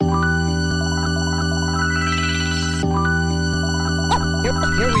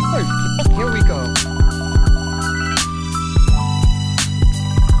Here we go.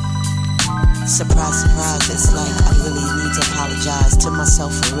 Surprise, surprise, it's like I really need to apologize to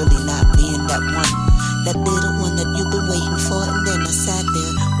myself for really not being that one, that little one that you've been waiting for. And then I sat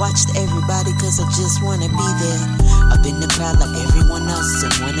there, watched everybody cause I just wanna be there, up in the crowd like everyone else,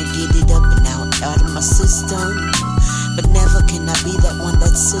 and wanna get it up and out of my system. But never can I be that one,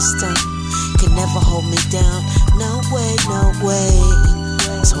 that system can never hold me down. No way, no way.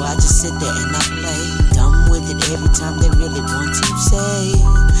 So I just sit there and I play dumb with it every time they really want to say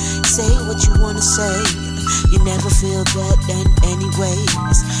what you wanna say. You never feel that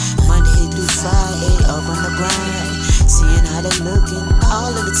anyways. Monday through Friday, up on the grind, seeing how they looking all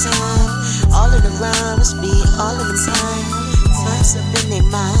of the time. All of the rhymes be all of the time. Times up in their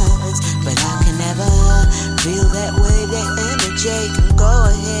minds, but I can never feel that way. Their energy can go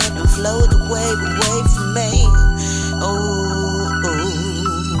ahead